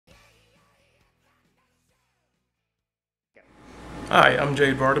Hi, I'm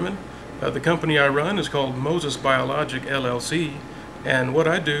Jade Vardeman. The company I run is called Biologic LLC, and what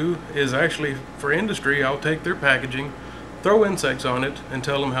I do is actually for industry. I'll take their packaging, throw insects on it, and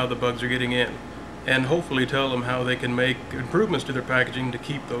tell them how the bugs are getting in, and hopefully tell them how they can make improvements to their packaging to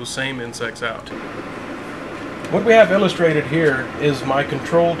keep those same insects out. What we have illustrated here is my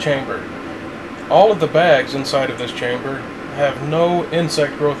control chamber. All of the bags inside of this chamber have no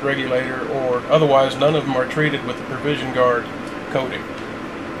insect growth regulator, or otherwise none of them are treated with the ProvisionGard coating.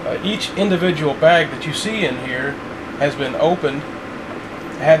 Each individual bag that you see in here has been opened,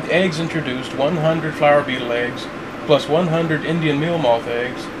 had the eggs introduced, 100 flower beetle eggs plus 100 Indian meal moth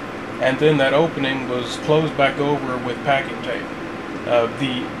eggs, and then that opening was closed back over with packing tape.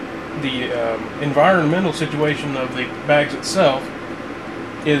 The environmental situation of the bags itself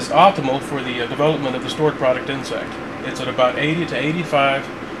is optimal for the development of the stored product insect. It's at about 80 to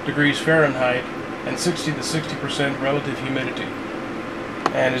 85 degrees Fahrenheit and 60 to 60% relative humidity.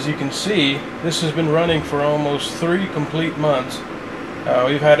 And as you can see, this has been running for almost 3 complete months.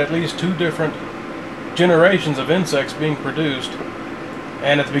 We've had at least 2 different generations of insects being produced.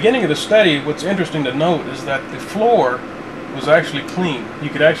 And at the beginning of the study, what's interesting to note is that the floor was actually clean.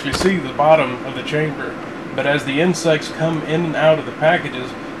 You could actually see the bottom of the chamber. But as the insects come in and out of the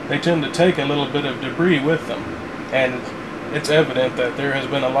packages, they tend to take a little bit of debris with them. And it's evident that there has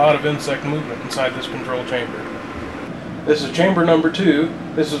been a lot of insect movement inside this control chamber. This is chamber number 2.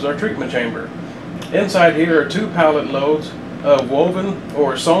 This is our treatment chamber. Inside here are 2 pallet loads of woven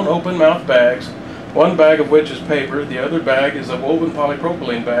or sewn open mouth bags, one bag of which is paper, the other bag is a woven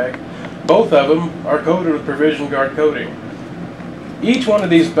polypropylene bag. Both of them are coated with ProvisionGard coating. Each one of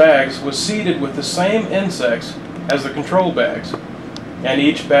these bags was seeded with the same insects as the control bags, and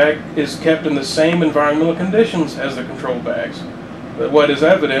each bag is kept in the same environmental conditions as the control bags. But what is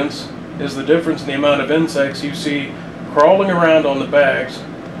evidence is the difference in the amount of insects you see crawling around on the bags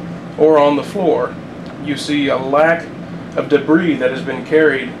or on the floor. You see a lack of debris that has been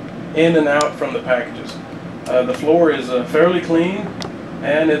carried in and out from the packages. The floor is fairly clean,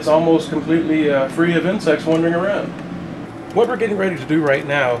 and it's almost completely free of insects wandering around. What we're getting ready to do right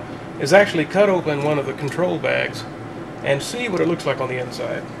now is actually cut open one of the control bags and see what it looks like on the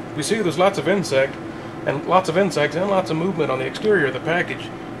inside. You see there's lots of insects and lots of movement on the exterior of the package,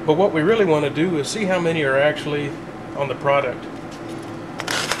 but what we really want to do is see how many are actually on the product.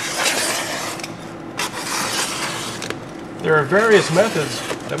 There are various methods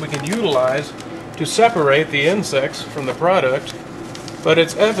that we can utilize to separate the insects from the product, but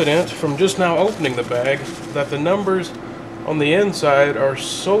it's evident from just now opening the bag that the numbers on the inside are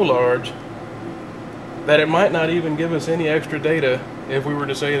so large that it might not even give us any extra data if we were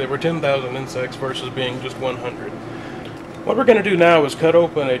to say there were 10,000 insects versus being just 100. What we're going to do now is cut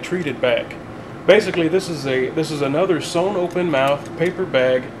open a treated bag. Basically, this is another sewn open mouth paper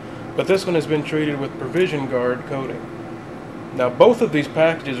bag, but this one has been treated with ProvisionGard coating. Now, both of these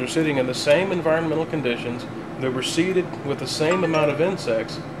packages are sitting in the same environmental conditions. They were seeded with the same amount of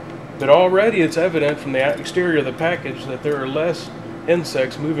insects, but already it's evident from the exterior of the package that there are less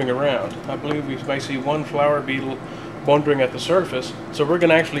insects moving around. I believe we may see 1 flower beetle wandering at the surface, so we're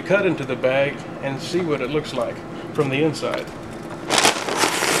going to actually cut into the bag and see what it looks like from the inside.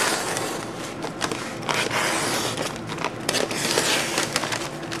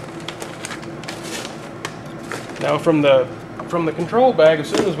 Now from the control bag, as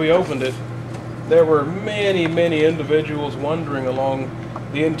soon as we opened it, there were many individuals wandering along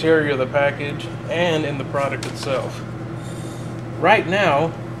the interior of the package and in the product itself. Right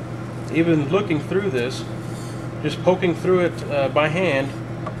now, even looking through this, just poking through it by hand,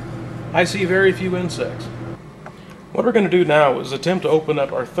 I see very few insects. What we're going to do now is attempt to open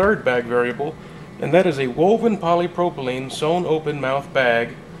up our third bag variable, and that is a woven polypropylene sewn open mouth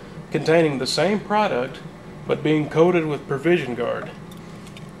bag containing the same product but being coated with ProvisionGard.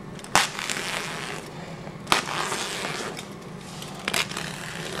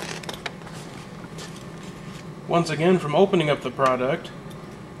 Once again, from opening up the product,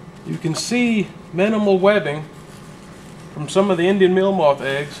 you can see minimal webbing from some of the Indian meal moth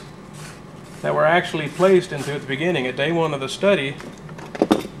eggs that were actually placed into at the beginning at day 1 of the study,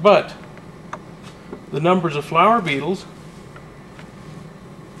 but the numbers of flower beetles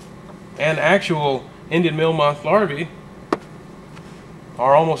and actual Indian meal moth larvae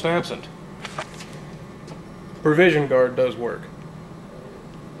are almost absent. ProvisionGard does work.